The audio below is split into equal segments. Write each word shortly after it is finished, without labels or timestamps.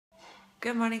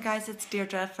Good morning guys, it's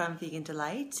Deirdre from Vegan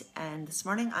Delight, and this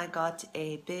morning I got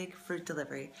a big fruit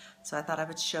delivery, so I thought I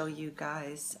would show you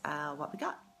guys what we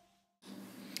got.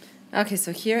 Okay,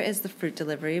 so here is the fruit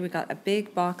delivery. We got a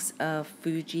big box of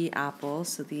Fuji apples,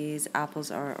 so these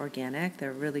apples are organic,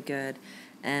 they're really good,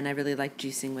 and I really like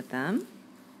juicing with them.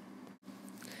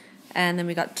 And then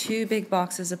we got 2 big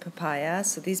boxes of papaya,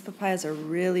 so these papayas are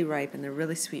really ripe and they're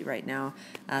really sweet right now,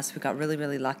 so we got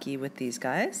really lucky with these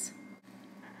guys.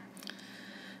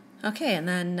 Okay, and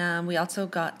then we also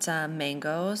got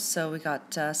mangoes, so we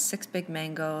got 6 big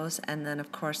mangoes, and then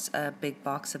of course a big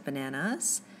box of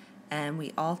bananas. And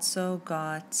we also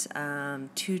got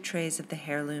 2 trays of the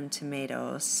heirloom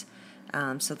tomatoes.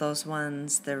 So those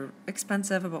ones, they're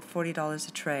expensive, about $40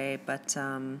 a tray, but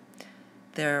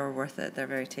they're worth it. They're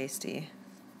very tasty.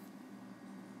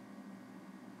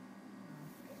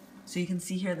 So you can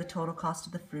see here the total cost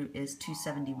of the fruit is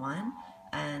 $2.71.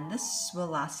 And this will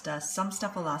last us, some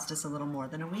stuff will last us a little more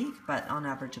than a week, but on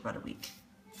average about a week.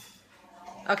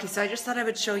 Okay, so I just thought I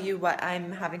would show you what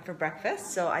I'm having for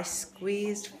breakfast. So I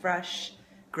squeezed fresh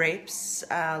grapes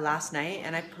last night,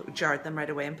 and I jarred them right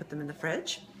away and put them in the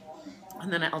fridge.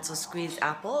 And then I also squeezed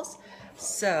apples.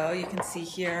 So you can see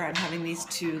here I'm having these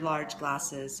 2 large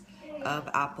glasses of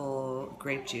apple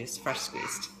grape juice, fresh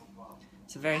squeezed.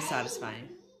 So very satisfying.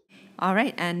 All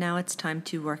right, and now it's time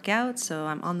to work out. So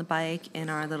I'm on the bike in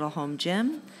our little home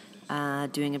gym,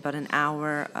 doing about an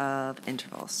hour of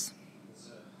intervals.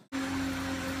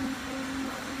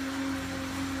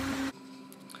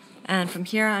 And from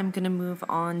here, I'm going to move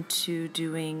on to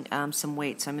doing some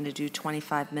weights. So I'm going to do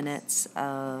 25 minutes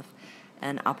of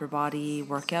an upper body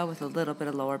workout with a little bit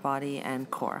of lower body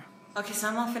and core. Okay, so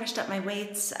I'm all finished up my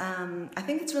weights. I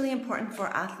think it's really important for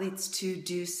athletes to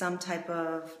do some type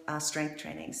of strength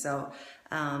training. So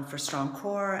for strong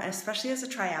core, especially as a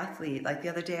triathlete, like the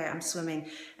other day I'm swimming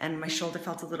and my shoulder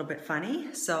felt a little bit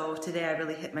funny. So today I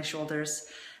really hit my shoulders.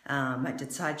 I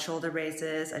did side shoulder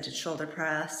raises, I did shoulder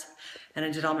press, and I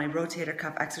did all my rotator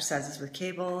cuff exercises with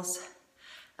cables,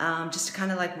 just to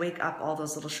kind of like wake up all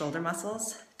those little shoulder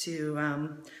muscles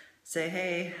to say,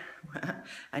 hey,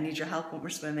 I need your help when we're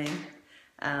swimming.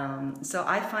 So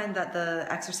I find that the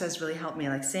exercise really helped me.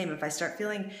 Like same, if I start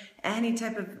feeling any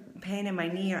type of pain in my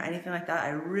knee or anything like that, I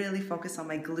really focus on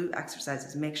my glute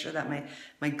exercises. Make sure that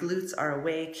my glutes are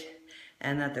awake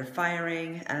and that they're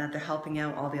firing and that they're helping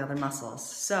out all the other muscles.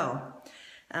 So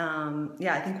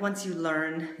yeah, I think once you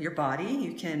learn your body,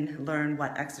 you can learn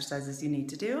what exercises you need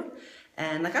to do.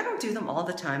 And like I don't do them all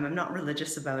the time. I'm not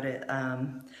religious about it.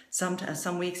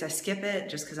 Some weeks I skip it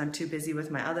just because I'm too busy with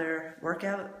my other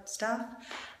workout stuff.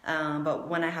 But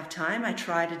when I have time, I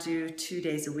try to do 2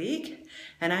 days a week.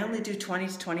 And I only do 20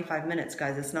 to 25 minutes,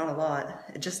 guys. It's not a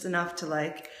lot. Just enough to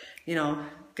like, you know,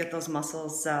 get those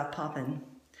muscles popping.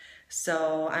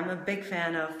 So I'm a big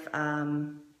fan of,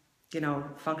 you know,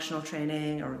 functional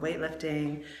training or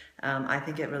weightlifting. I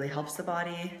think it really helps the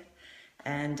body.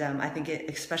 And I think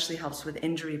it especially helps with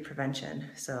injury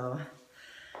prevention. So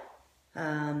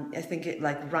I think it,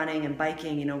 like running and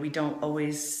biking, you know, we don't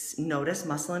always notice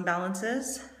muscle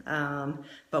imbalances.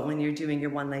 But when you're doing your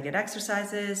one-legged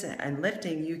exercises and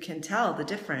lifting, you can tell the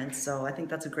difference. So I think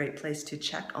that's a great place to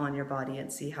check on your body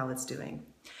and see how it's doing.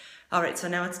 All right, so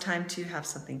now it's time to have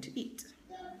something to eat.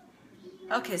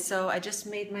 Okay, so I just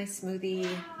made my smoothie.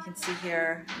 You can see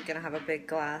here, I'm gonna have a big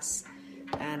glass.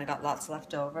 And I got lots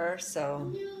left over,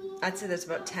 so I'd say there's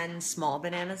about 10 small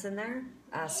bananas in there,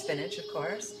 spinach of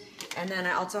course, and then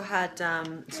I also had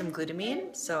some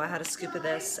glutamine, so I had a scoop of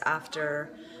this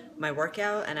after my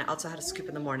workout, and I also had a scoop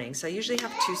in the morning. So I usually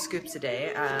have 2 scoops a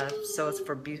day, so it's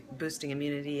for boosting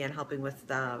immunity and helping with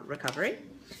recovery.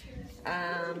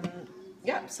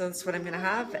 Yeah, so that's what I'm gonna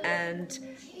have, and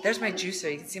there's my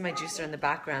juicer. You can see my juicer in the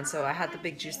background. So I had the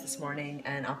big juice this morning,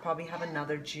 and I'll probably have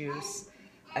another juice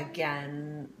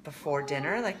again before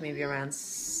dinner, like maybe around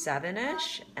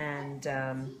 7ish, and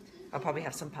I'll probably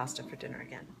have some pasta for dinner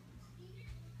again.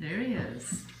 There he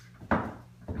is.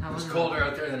 It was colder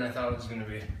out there than I thought it was going to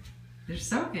be. You're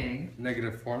soaking.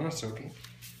 -4, I'm not soaking.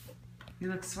 You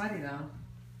look sweaty though.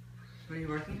 Were you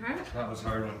working hard? That was a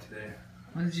hard one today.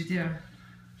 What did you do?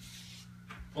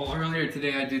 Well, earlier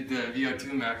today I did the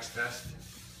VO2 max test.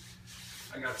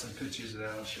 I got some pictures of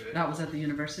that, I'll show you. That was at the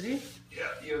university? Yeah,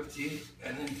 U of T.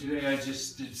 And then today I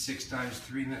just did 6 times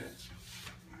 3 minutes.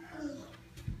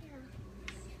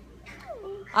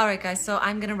 All right, guys, so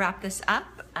I'm gonna wrap this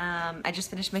up. I just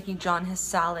finished making John his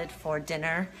salad for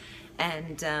dinner,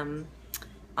 and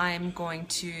I'm going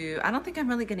to, I don't think I'm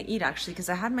really gonna eat actually, because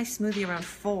I had my smoothie around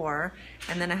 4,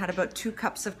 and then I had about 2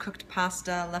 cups of cooked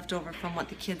pasta left over from what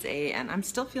the kids ate, and I'm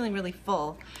still feeling really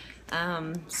full.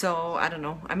 So I don't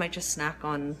know, I might just snack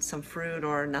on some fruit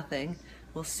or nothing.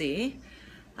 We'll see.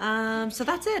 So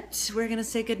that's it. We're gonna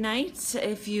say goodnight.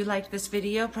 If you liked this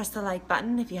video, press the like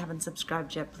button. If you haven't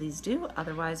subscribed yet, please do.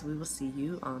 Otherwise, we will see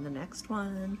you on the next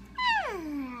one.